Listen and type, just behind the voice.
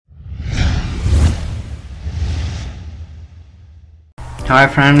Hi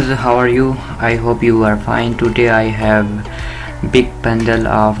friends, how are you? I hope you are fine. Today I have big bundle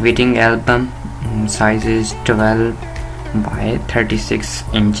of wedding album, sizes 12 by 36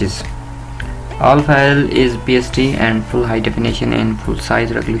 inches. All file is PSD and full high definition in full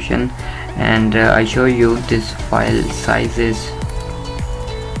size resolution, and I show you this file size is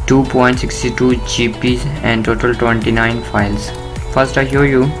 2.62 GB and total 29 files. First I show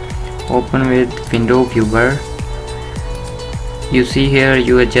you open with window viewer. You see here,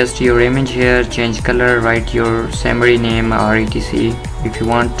 you adjust your image here, change color, write your summary name or etc if you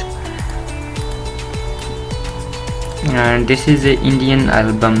want. And this is the Indian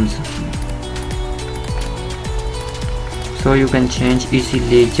albums, so you can change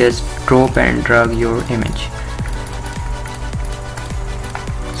easily, just drop and drag your image.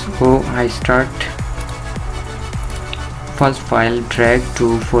 So I start first file, drag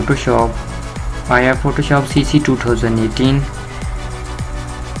to Photoshop. I have Photoshop CC 2018,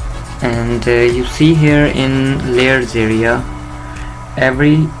 and you see here in layers area,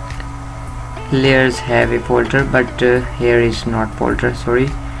 every layers have a folder, but here is not folder, sorry,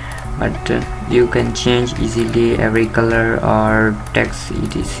 but you can change easily every color or text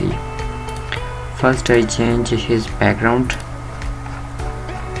etc. First I change his background,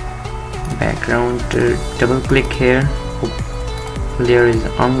 double click here, layer is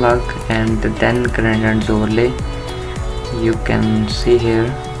unlock, and then current and overlay. You can see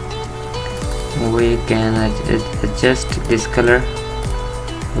here we can adjust this color,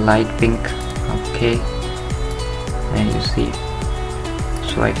 light pink, okay, and you see,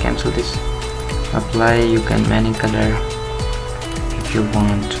 so I cancel this, apply, you can many color if you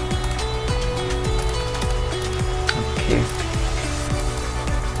want, okay,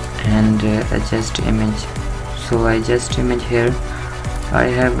 and adjust image. So I adjust image here. I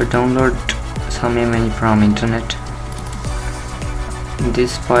have download some image from internet.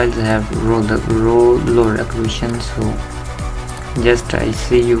 These files have low resolution, so just I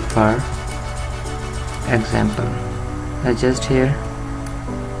see you for example. Adjust here,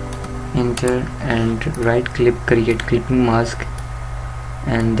 enter, and right click, create clipping mask,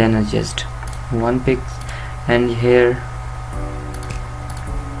 and then adjust one pic, and here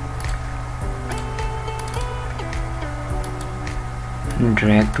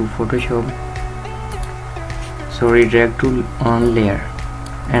drag to Photoshop, sorry, drag to on layer,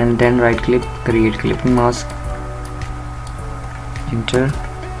 and then right click, create clipping mask, enter,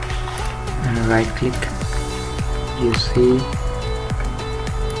 and right click, you see,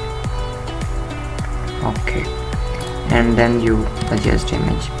 okay, and then you adjust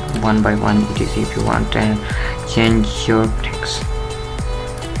image one by one etc if you want, and change your text.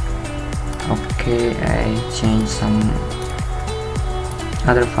 Okay, I change some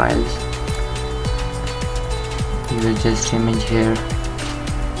other files. You adjust image here,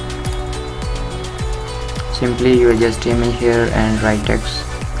 simply you adjust image here and write text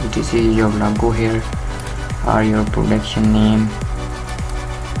etc, your logo here or your production name.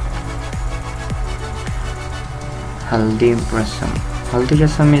 Haldi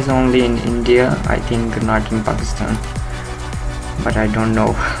Rasam is only in India, I think not in Pakistan, but I don't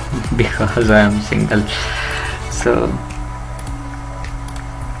know because I am single. So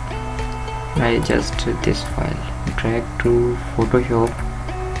I adjust this file, drag to Photoshop,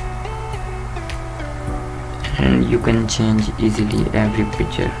 and you can change easily every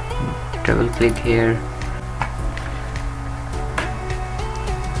picture. Double click here,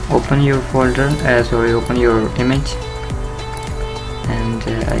 open your folder, open your image, and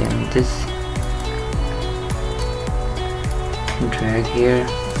I am this, drag here,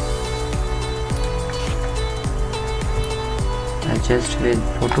 adjust with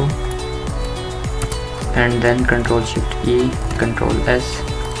photo, and then Ctrl Shift E, Ctrl S,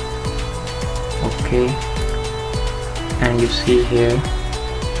 okay, and you see here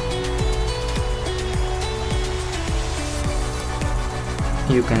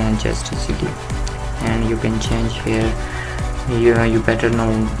you can adjust easily, and you can change here. You better know,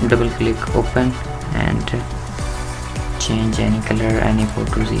 double click, open, and change any color, any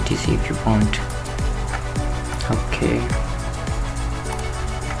photos etc if you want, okay.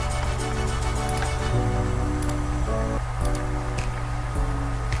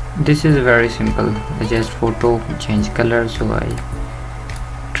 This is very simple, adjust photo, change color, so I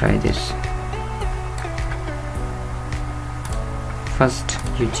try this. First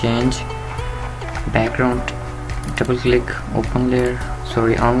you change background, double click, open layer,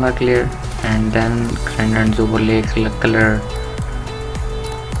 sorry, unlock layer, and then current and overlay color,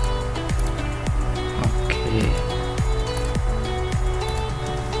 okay,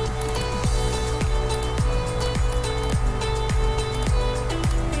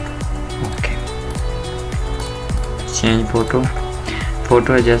 change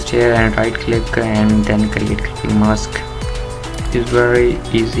photo adjust here and right click and then create clipping mask. It's very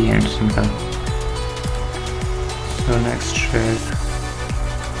easy and simple. So next track,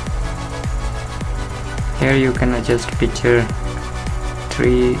 here you can adjust picture,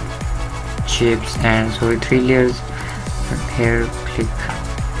 3 shapes and 3 layers. Here click,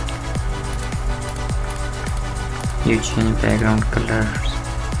 you change background colors.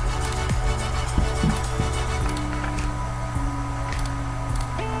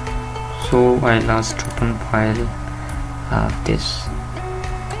 So I last open file of this.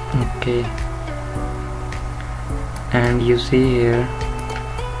 Okay, and you see here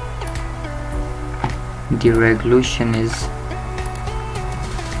the resolution is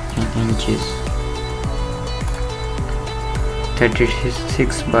in inches,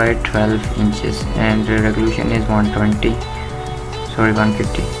 36 by 12 inches, and the resolution is 150.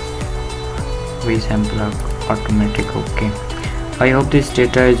 Resample automatic. Okay, I hope this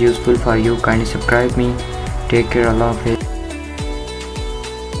data is useful for you. Kindly subscribe me. Take care. Allah Hafiz.